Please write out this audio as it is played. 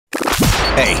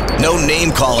Hey, no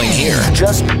name calling here.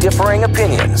 Just differing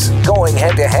opinions going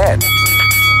head to head.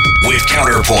 With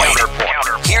Counterpoint.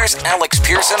 Here's Alex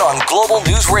Pearson on Global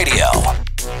News Radio.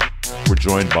 We're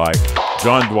joined by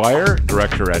John Dwyer,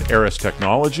 director at Aris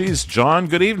Technologies. John,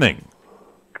 good evening.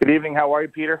 Good evening. How are you,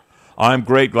 Peter? I'm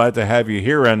great. Glad to have you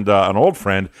here. And an old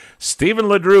friend, Stephen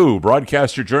LeDrew,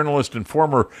 broadcaster, journalist, and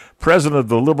former president of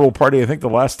the Liberal Party. I think the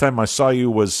last time I saw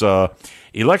you was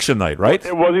election night, right?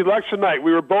 It was election night.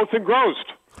 We were both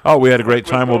engrossed. Oh, we had a great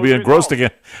time. We'll be engrossed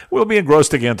again. We'll be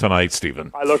engrossed again tonight,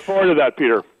 Stephen. I look forward to that,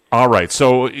 Peter. All right.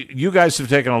 So you guys have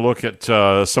taken a look at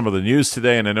some of the news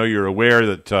today, and I know you're aware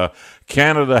that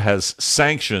Canada has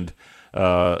sanctioned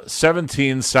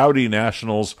 17 Saudi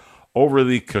nationals over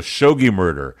the Khashoggi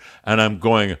murder. And I'm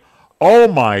going, oh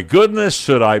my goodness,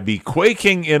 should I be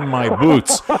quaking in my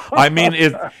boots? I mean,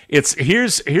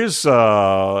 here's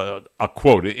a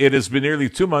quote. It has been nearly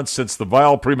 2 months since the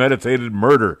vile, premeditated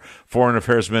murder, Foreign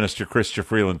Affairs Minister Chrystia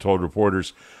Freeland told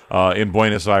reporters in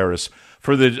Buenos Aires.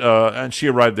 And she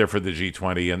arrived there for the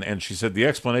G20, and she said the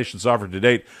explanations offered to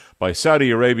date by Saudi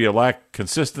Arabia lack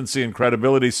consistency and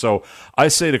credibility. So I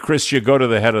say to Chrystia, go to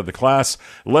the head of the class.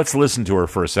 Let's listen to her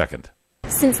for a second.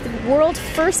 Since the world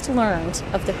first learned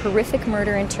of the horrific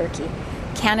murder in Turkey,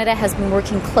 Canada has been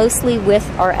working closely with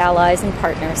our allies and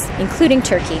partners, including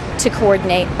Turkey, to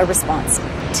coordinate a response.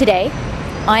 Today,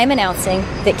 I am announcing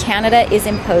that Canada is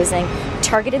imposing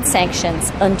targeted sanctions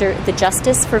under the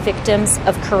Justice for Victims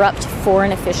of Corrupt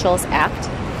Foreign Officials Act,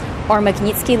 or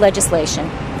Magnitsky legislation,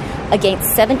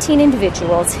 against 17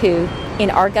 individuals who, in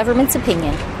our government's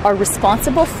opinion, are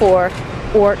responsible for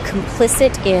or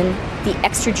complicit in the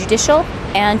extrajudicial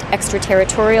and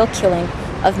extraterritorial killing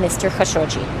of Mr.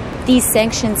 Khashoggi. These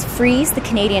sanctions freeze the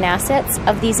Canadian assets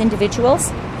of these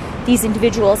individuals. These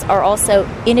individuals are also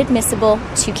inadmissible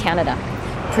to Canada,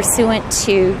 pursuant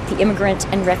to the Immigrant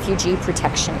and Refugee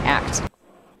Protection Act.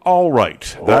 All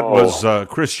right. That was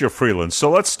Chrystia Freeland.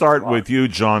 So let's start with you,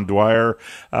 John Dwyer.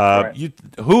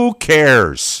 Who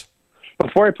cares?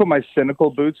 Before I put my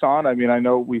cynical boots on, I mean, I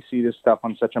know we see this stuff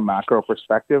on such a macro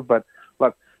perspective, but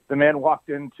look, the man walked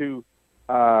into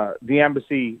the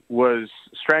embassy, was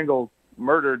strangled,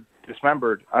 murdered,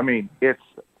 dismembered. I mean, it's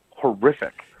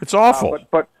horrific. It's awful.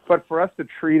 But for us to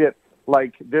treat it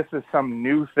like this is some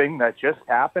new thing that just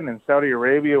happened, and Saudi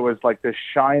Arabia was like the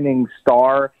shining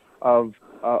star of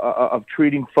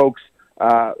treating folks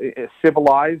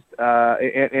civilized,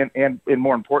 and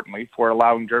more importantly, for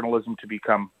allowing journalism to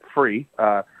become free,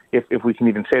 if we can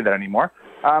even say that anymore,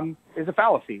 is a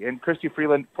fallacy. And Chrystia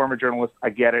Freeland, former journalist, I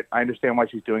get it. I understand why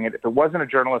she's doing it. If it wasn't a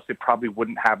journalist, it probably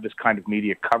wouldn't have this kind of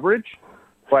media coverage.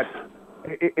 But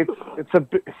it's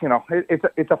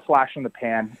a flash in the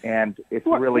pan, and it's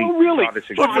really.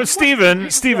 But Stephen,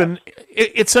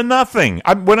 it's a nothing.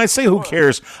 When I say who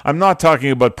cares, I'm not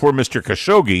talking about poor Mr.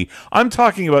 Khashoggi. I'm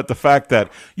talking about the fact that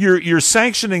you're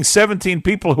sanctioning 17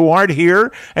 people who aren't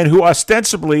here and who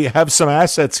ostensibly have some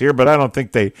assets here, but I don't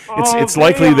think it's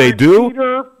likely they do.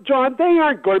 Peter, John, they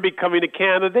aren't going to be coming to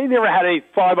Canada. They never had any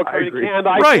thought about coming to Canada.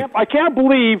 Right. I can't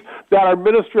believe that our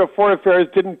Minister of Foreign Affairs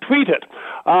didn't tweet it,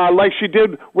 like she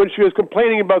did when she was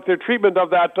complaining about their treatment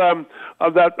of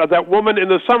that woman in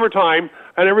the summertime,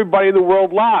 and everybody in the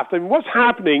world laughed. And what's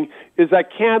happening is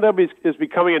that Canada is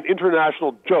becoming an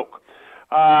international joke.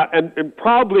 And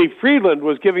probably Freeland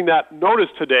was giving that notice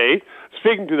today,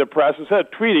 speaking to the press instead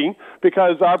of tweeting,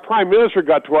 because our Prime Minister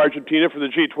got to Argentina for the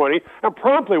G20 and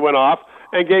promptly went off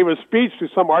and gave a speech to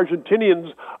some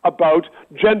Argentinians about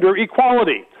gender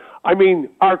equality. I mean,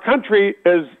 our country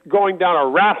is going down a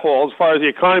rat hole as far as the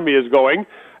economy is going,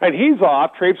 and he's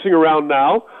off traipsing around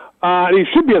now, and he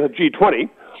should be at the G20,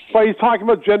 but he's talking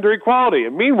about gender equality.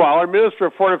 And meanwhile, our Minister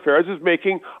of Foreign Affairs is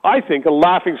making, I think, a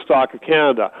laughingstock of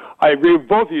Canada. I agree with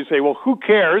both of you. Say, well, who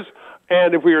cares?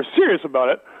 And if we were serious about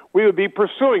it, we would be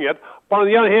pursuing it. But on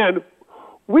the other hand,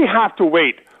 we have to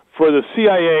wait for the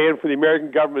CIA and for the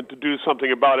American government to do something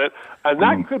about it, and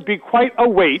that could be quite a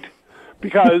wait,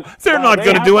 because they're not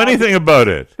going to do anything about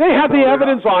it. They have the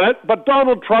evidence on it, but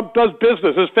Donald Trump does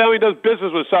business. His family does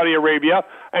business with Saudi Arabia,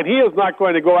 and he is not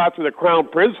going to go after the Crown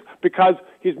Prince because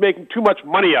he's making too much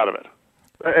money out of it.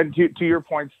 And to your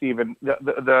point, Stephen,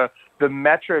 the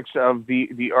metrics of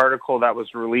the article that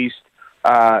was released,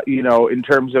 in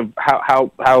terms of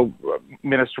how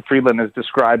Minister Freeland has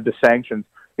described the sanctions,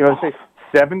 say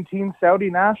 17 Saudi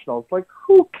nationals. Like,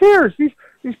 who cares?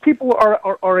 These people are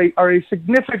a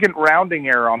significant rounding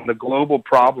error on the global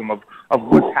problem of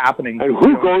what's happening. And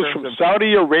who goes from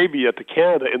Saudi Arabia to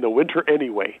Canada in the winter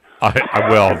anyway?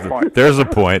 Well, there's a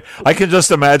point. I can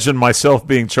just imagine myself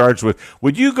being charged with,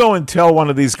 would you go and tell one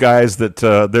of these guys that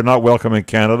they're not welcome in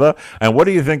Canada? And what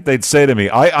do you think they'd say to me?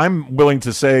 I'm willing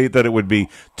to say that it would be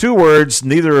 2 words,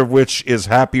 neither of which is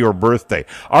happy or birthday.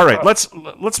 All right,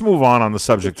 let's move on the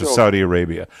subject of Saudi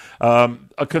Arabia.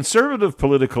 A conservative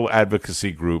political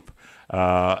advocacy group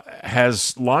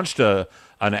has launched an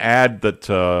ad that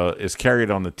is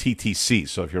carried on the TTC.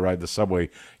 So if you ride the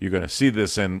subway, you're going to see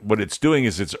this. And what it's doing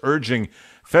is it's urging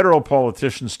federal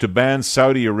politicians to ban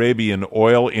Saudi Arabian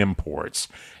oil imports.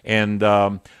 And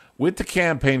with the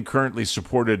campaign currently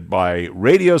supported by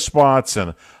radio spots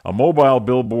and a mobile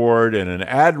billboard and an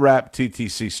ad-wrapped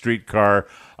TTC streetcar,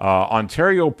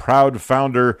 Ontario Proud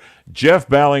founder Jeff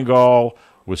Ballingall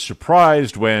was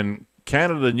surprised when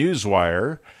Canada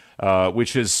Newswire,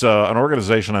 which is an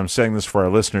organization, I'm saying this for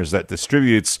our listeners, that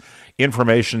distributes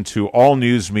information to all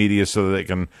news media so that they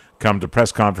can come to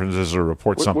press conferences or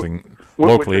report something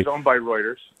locally. Which is owned by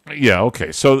Reuters. Yeah,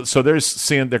 okay. So there's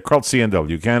they're called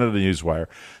CNW, Canada Newswire.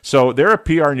 So they're a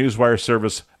PR newswire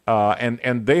service,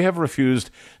 and they have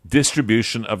refused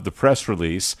distribution of the press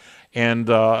release. And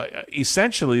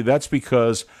essentially that's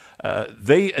because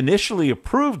they initially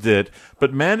approved it,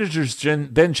 but managers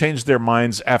then changed their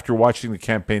minds after watching the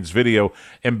campaign's video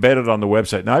embedded on the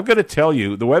website. Now, I've got to tell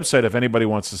you, the website, if anybody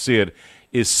wants to see it,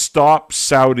 is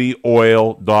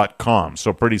stopsaudioil.com.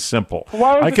 So pretty simple.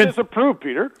 Why was it disapproved,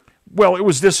 Peter? Well, it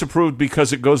was disapproved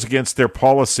because it goes against their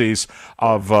policies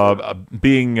of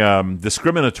being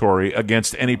discriminatory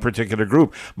against any particular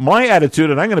group. My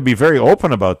attitude, and I'm going to be very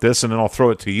open about this, and then I'll throw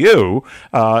it to you,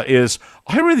 is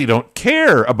I really don't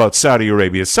care about Saudi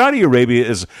Arabia. Saudi Arabia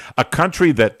is a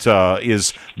country that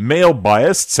is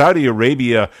male-biased. Saudi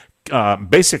Arabia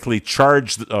basically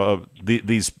charged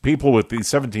these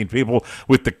 17 people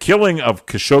with the killing of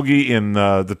Khashoggi in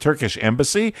the Turkish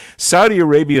embassy. Saudi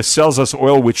Arabia sells us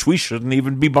oil which we shouldn't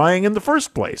even be buying in the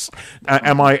first place.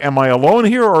 Am I alone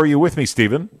here, or are you with me,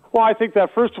 Stephen? Well, I think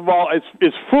that, first of all,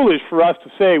 it's foolish for us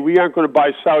to say we aren't going to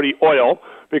buy Saudi oil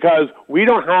because we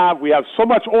have so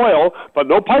much oil, but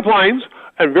no pipelines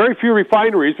and very few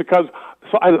refineries because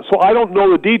So I don't know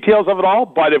the details of it all,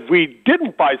 but if we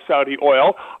didn't buy Saudi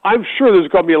oil, I'm sure there's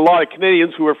going to be a lot of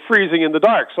Canadians who are freezing in the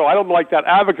dark. So I don't like that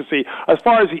advocacy. As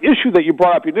far as the issue that you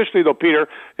brought up initially, though, Peter,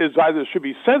 is either there should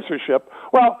be censorship.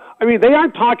 Well, I mean, they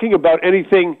aren't talking about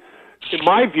anything, in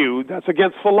my view, that's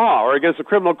against the law or against the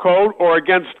criminal code or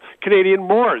against Canadian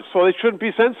mores. So they shouldn't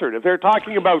be censored. If they're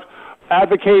talking about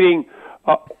advocating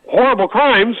horrible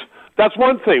crimes, that's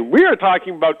one thing. We are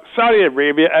talking about Saudi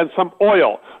Arabia and some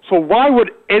oil. So why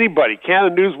would anybody,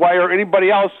 Canada Newswire or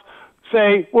anybody else,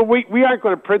 say, well, we aren't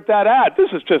going to print that ad? This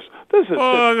is because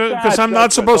I'm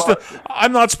not supposed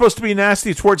to be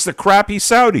nasty towards the crappy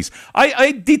Saudis.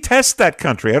 I detest that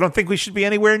country. I don't think we should be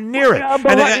anywhere near it. Yeah,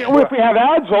 but if we have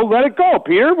ads, let it go,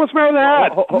 Peter. What's the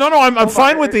matter with the ad? No, I'm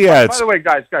fine with the ads. By the way,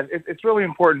 guys, it's really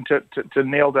important to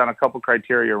nail down a couple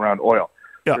criteria around oil.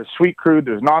 Yeah. There's sweet crude,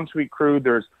 there's non-sweet crude,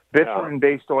 there's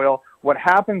bitumen-based oil. What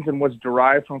happens and what's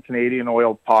derived from Canadian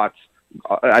oil pots,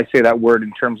 I say that word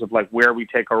in terms of like where we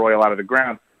take our oil out of the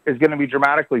ground, is going to be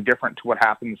dramatically different to what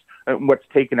happens, what's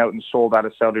taken out and sold out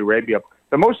of Saudi Arabia.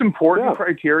 The most important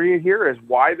criteria here is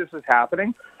why this is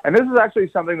happening, and this is actually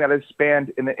something that has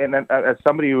spanned, as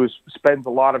somebody who spends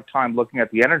a lot of time looking at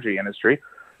the energy industry,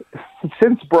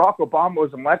 since Barack Obama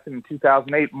was elected in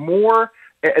 2008, more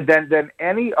than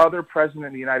any other president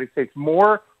in the United States,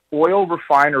 more oil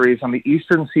refineries on the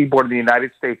eastern seaboard of the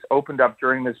United States opened up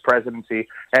during this presidency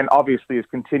and obviously has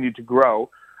continued to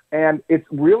grow. And it's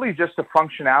really just a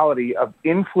functionality of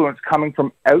influence coming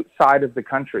from outside of the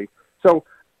country. So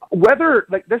whether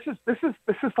like this is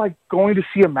like going to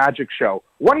see a magic show.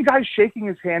 One guy's shaking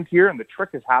his hand here and the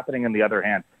trick is happening in the other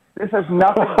hand. This has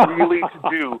nothing really to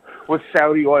do with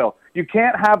Saudi oil. You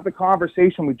can't have the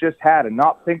conversation we just had and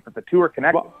not think that the two are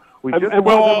connected.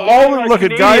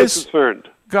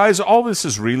 Guys, all this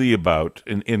is really about,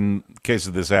 in case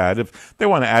of this ad, if they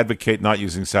want to advocate not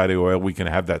using Saudi oil, we can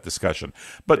have that discussion.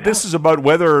 But this is about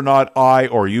whether or not I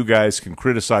or you guys can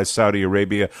criticize Saudi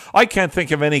Arabia. I can't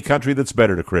think of any country that's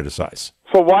better to criticize.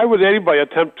 So why would anybody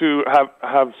attempt to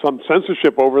have some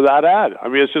censorship over that ad? I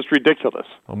mean, it's just ridiculous.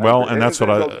 Well, and that's what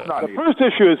The first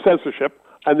issue is censorship,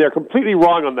 and they're completely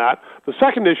wrong on that. The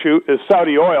second issue is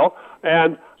Saudi oil,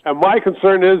 and my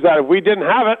concern is that if we didn't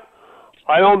have it,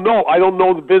 I don't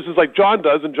know the business like John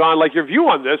does, and John, like your view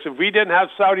on this, if we didn't have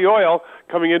Saudi oil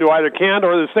coming into either Canada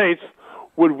or the States,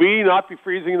 would we not be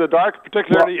freezing in the dark,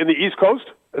 particularly in the East Coast?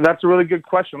 That's a really good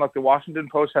question. Look, the Washington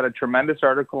Post had a tremendous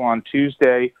article on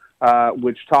Tuesday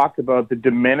which talked about the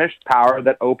diminished power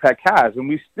that OPEC has. And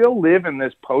we still live in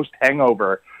this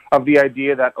post-hangover of the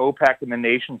idea that OPEC and the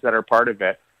nations that are part of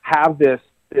it have this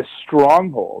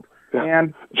stronghold. Yeah.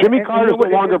 And Jimmy Carter's no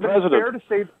longer president.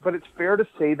 But it's fair to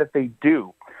say that they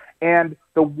do. And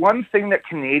the one thing that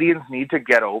Canadians need to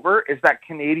get over is that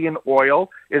Canadian oil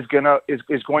is going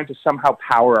to somehow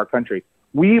power our country.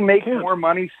 We make more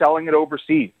money selling it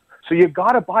overseas. So you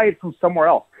got to buy it from somewhere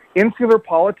else. Insular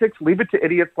politics, leave it to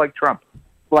idiots like Trump.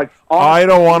 I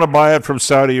don't want to buy it from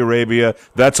Saudi Arabia.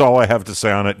 That's all I have to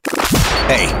say on it.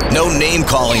 Hey, no name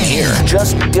calling here.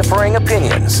 Just differing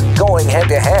opinions going head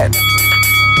to head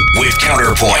with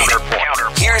Counterpoint.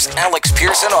 Here's Alex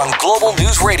Pearson on Global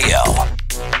News Radio.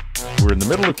 We're in the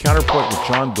middle of Counterpoint with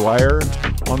John Dwyer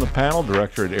on the panel,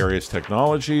 director at Arias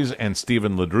Technologies, and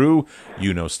Stephen LeDrew.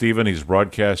 You know Stephen, he's a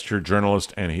broadcaster,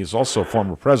 journalist, and he's also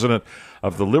former president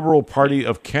of the Liberal Party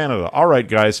of Canada. All right,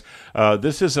 guys,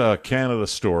 this is a Canada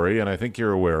story, and I think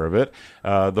you're aware of it.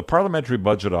 The Parliamentary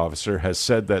Budget Officer has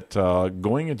said that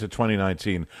going into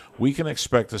 2019, we can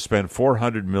expect to spend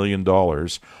 $400 million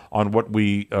on what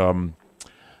we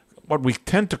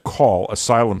tend to call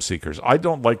asylum seekers. I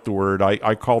don't like the word.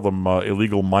 I call them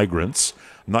illegal migrants.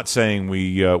 I'm not saying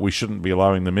we shouldn't be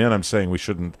allowing them in. I'm saying we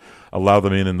shouldn't allow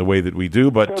them in the way that we do.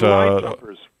 But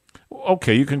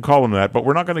okay, you can call them that, but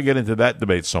we're not going to get into that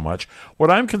debate so much. What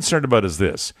I'm concerned about is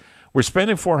this. We're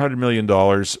spending $400 million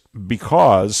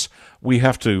because we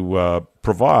have to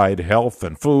provide health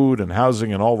and food and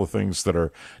housing and all the things that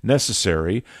are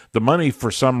necessary. The money,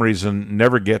 for some reason,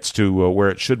 never gets to where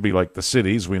it should be, like the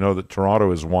cities. We know that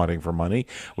Toronto is wanting for money.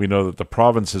 We know that the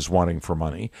province is wanting for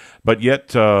money. But yet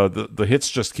the hits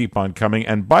just keep on coming.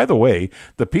 And by the way,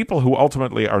 the people who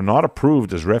ultimately are not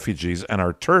approved as refugees and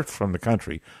are turfed from the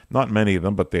country, not many of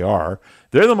them, but they are,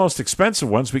 they're the most expensive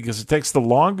ones because it takes the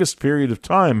longest period of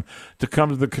time to come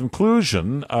to the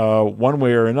conclusion, one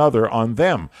way or another, on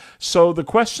them. So the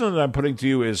question that I'm putting to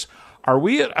you is, are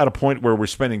we at a point where we're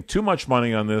spending too much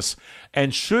money on this,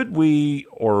 and should we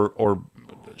or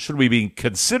should we be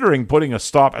considering putting a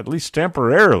stop, at least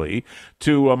temporarily,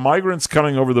 to migrants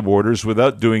coming over the borders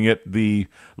without doing it the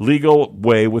legal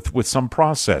way with some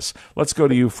process? Let's go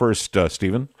to you first,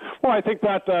 Stephen. Well, I think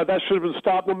that should have been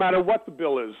stopped no matter what the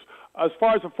bill is. As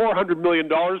far as the $400 million,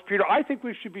 Peter, I think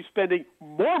we should be spending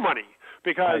more money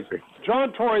because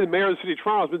John Tory, the mayor of the city of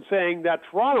Toronto, has been saying that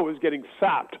Toronto is getting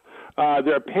sapped.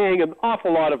 They're paying an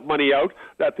awful lot of money out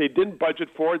that they didn't budget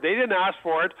for. They didn't ask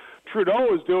for it.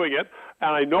 Trudeau is doing it.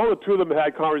 And I know the two of them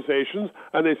had conversations,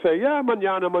 and they say, yeah,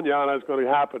 mañana is going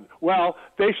to happen. Well,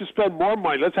 they should spend more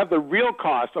money. Let's have the real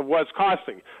cost of what it's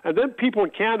costing. And then people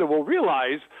in Canada will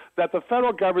realize that the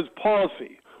federal government's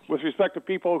policy with respect to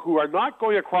people who are not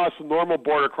going across the normal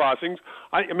border crossings.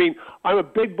 I mean, I'm a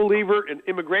big believer in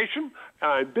immigration.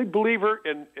 I'm a big believer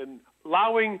in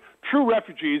allowing true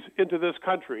refugees into this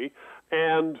country.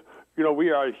 And, you know,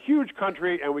 we are a huge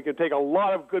country, and we can take a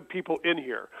lot of good people in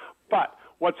here. But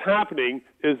what's happening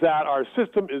is that our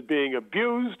system is being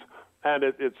abused, and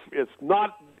it's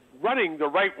not running the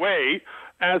right way,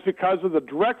 as because of the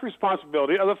direct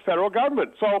responsibility of the federal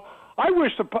government. So I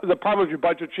wish the parliamentary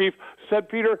budget chief said,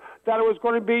 Peter, that it was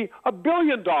going to be $1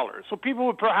 billion. So people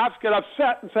would perhaps get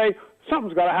upset and say,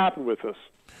 something's got to happen with this.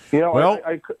 You know,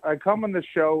 I come on the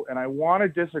show, and I want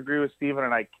to disagree with Stephen,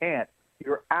 and I can't.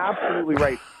 You're absolutely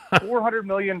right. $400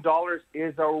 million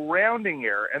is a rounding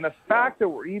error. And the fact that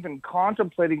we're even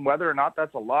contemplating whether or not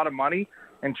that's a lot of money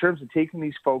in terms of taking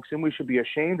these folks in, we should be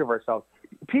ashamed of ourselves.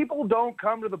 People don't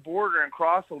come to the border and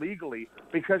cross illegally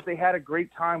because they had a great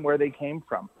time where they came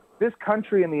from. This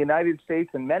country and the United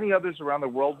States and many others around the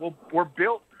world were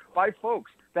built by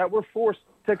folks that were forced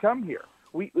to come here.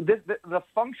 The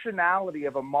functionality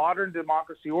of a modern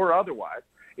democracy or otherwise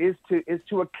is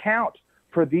to account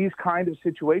for these kind of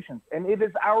situations. And it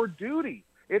is our duty.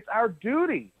 It's our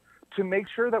duty to make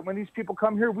sure that when these people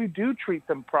come here, we do treat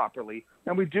them properly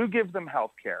and we do give them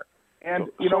health care. And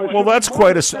you know, well, that's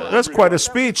quite a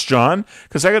speech, John.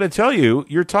 Because I got to tell you,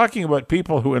 you're talking about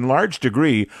people who, in large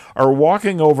degree, are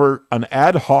walking over an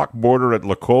ad hoc border at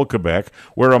Lacolle, Quebec,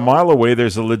 where a mile away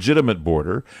there's a legitimate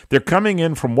border. They're coming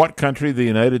in from what country? The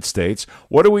United States.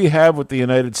 What do we have with the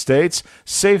United States?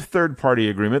 Safe third-party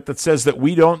agreement that says that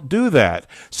we don't do that.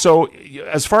 So,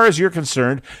 as far as you're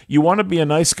concerned, you want to be a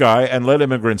nice guy and let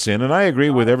immigrants in. And I agree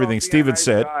with everything Stephen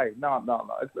said. No.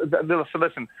 So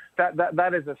listen.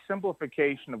 That is a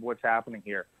simplification of what's happening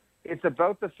here. It's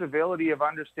about the civility of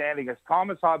understanding. As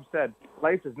Thomas Hobbes said,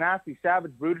 life is nasty,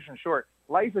 savage, brutish, and short.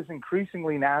 Life is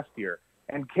increasingly nastier.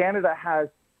 And Canada has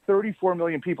 34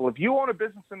 million people. If you own a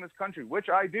business in this country, which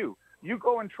I do, You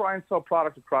go and try and sell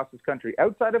products across this country.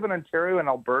 Outside of Ontario and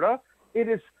Alberta, it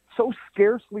is so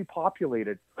scarcely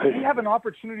populated. We have an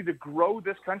opportunity to grow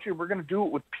this country. We're going to do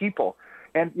it with people.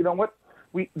 And you know what?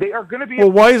 They are going to be...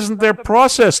 Well, why isn't there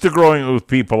process to growing it with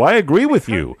people? I agree with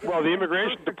you. Well, the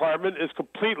immigration department is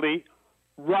completely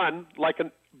run like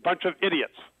a bunch of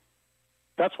idiots.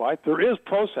 That's why there is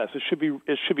process. It should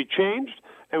be changed,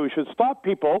 and we should stop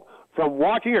people from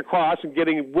walking across and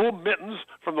getting wool mittens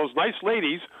from those nice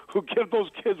ladies who give those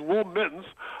kids wool mittens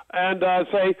and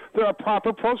say there are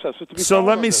proper processes to be So followed.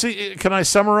 let me see. Can I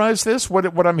summarize this?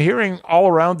 What I'm hearing all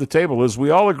around the table is we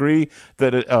all agree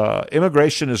that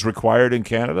immigration is required in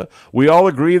Canada. We all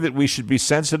agree that we should be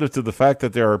sensitive to the fact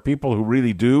that there are people who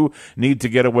really do need to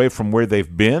get away from where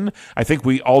they've been. I think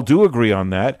we all do agree on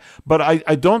that. But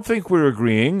I don't think we're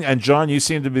agreeing, and John, you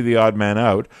seem to be the odd man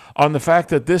out, on the fact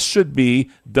that this should be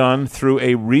done through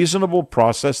a reasonable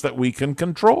process that we can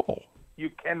control.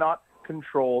 You cannot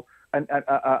control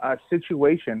a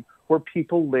situation where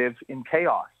people live in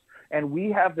chaos. And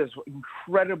we have this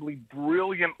incredibly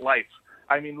brilliant life.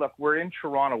 I mean, look, we're in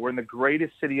Toronto. We're in the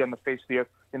greatest city on the face of the earth,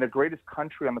 in the greatest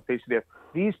country on the face of the earth.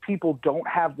 These people don't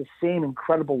have the same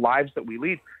incredible lives that we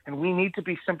lead. And we need to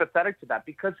be sympathetic to that,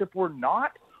 because if we're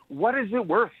not, what is it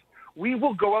worth? We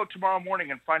will go out tomorrow morning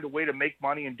and find a way to make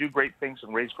money and do great things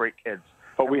and raise great kids.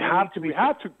 But we have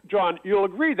to, John, you'll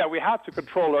agree that we have to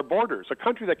control our borders. A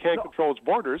country that can't control its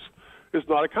borders is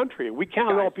not a country. We can't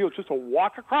allow people just to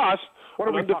walk across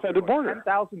an undefended border.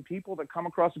 10,000 people that come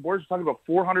across the border. We're talking about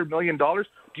 $400 million.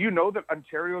 Do you know that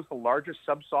Ontario is the largest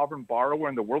sub-sovereign borrower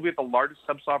in the world? We have the largest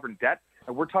sub-sovereign debt,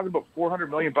 and we're talking about $400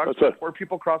 million for poor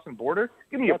people crossing the border?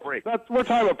 Give me a break. We're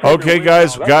talking about okay,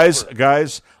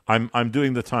 guys, I'm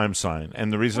doing the time sign,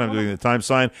 and the reason I'm doing the time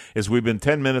sign is we've been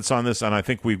 10 minutes on this, and I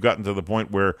think we've gotten to the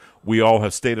point where we all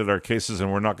have stated our cases,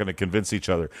 and we're not going to convince each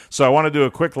other. So I want to do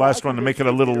a quick last one to make it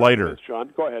a little lighter.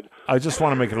 John, go ahead. I just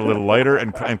want to make it a little lighter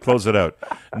and close it out.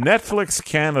 Netflix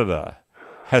Canada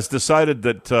has decided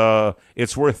that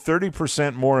it's worth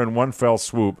 30% more in one fell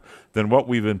swoop than what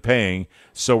we've been paying,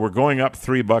 so we're going up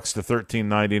 $3 to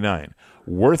 $13.99.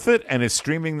 Worth it, and it's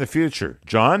streaming the future.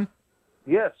 John?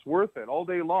 Yes, worth it all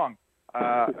day long.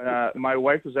 My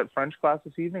wife is at French class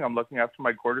this evening. I'm looking after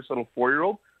my gorgeous little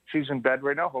 4-year-old. She's in bed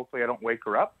right now. Hopefully I don't wake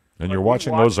her up. And you're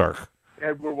watching Ozark.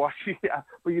 And we're watching, yeah.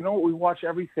 But you know what? We watch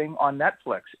everything on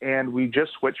Netflix, and we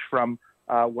just switched from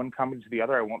one company to the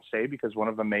other. I won't say, because one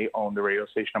of them may own the radio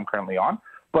station I'm currently on.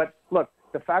 But look,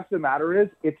 the fact of the matter is,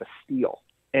 it's a steal.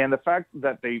 And the fact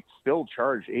that they still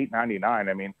charge $8.99,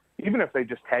 I mean, even if they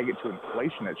just tag it to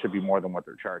inflation, it should be more than what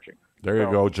they're charging. There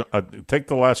you go. Take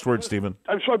the last word, Stephen.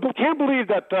 I'm sorry, but I can't believe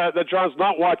that John's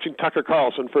not watching Tucker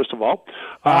Carlson, first of all.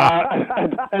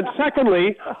 And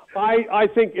secondly, I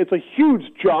think it's a huge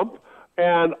jump,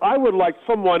 and I would like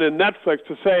someone in Netflix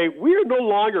to say, we are no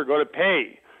longer going to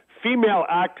pay female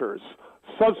actors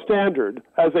substandard,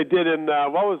 as they did in,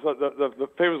 what was the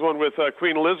famous one with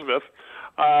Queen Elizabeth?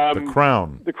 The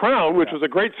Crown. The Crown, which was a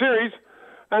great series.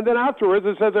 And then afterwards,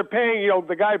 it says they're paying,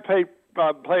 the guy played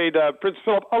Prince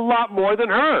Philip a lot more than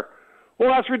her. Well,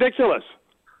 that's ridiculous.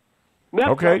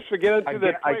 Netflix should get into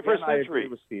the 21st I agree century.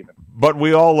 with Stephen. But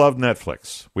we all love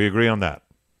Netflix. We agree on that.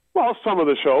 Well, some of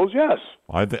the shows, yes.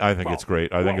 I think it's great.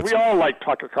 We all like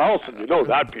Tucker Carlson. You know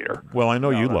that, Peter. Well, I know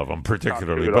you love him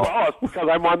particularly. But it's because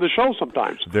I'm on the show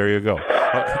sometimes. There you go.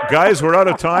 Guys, we're out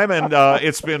of time, and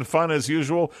it's been fun as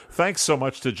usual. Thanks so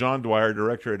much to John Dwyer,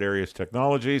 Director at Arius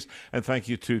Technologies, and thank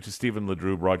you, too, to Stephen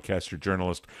LeDrew, broadcaster,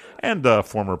 journalist, and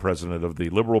former president of the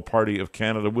Liberal Party of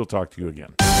Canada. We'll talk to you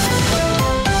again.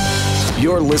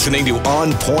 You're listening to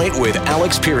On Point with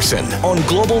Alex Pearson on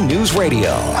Global News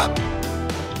Radio.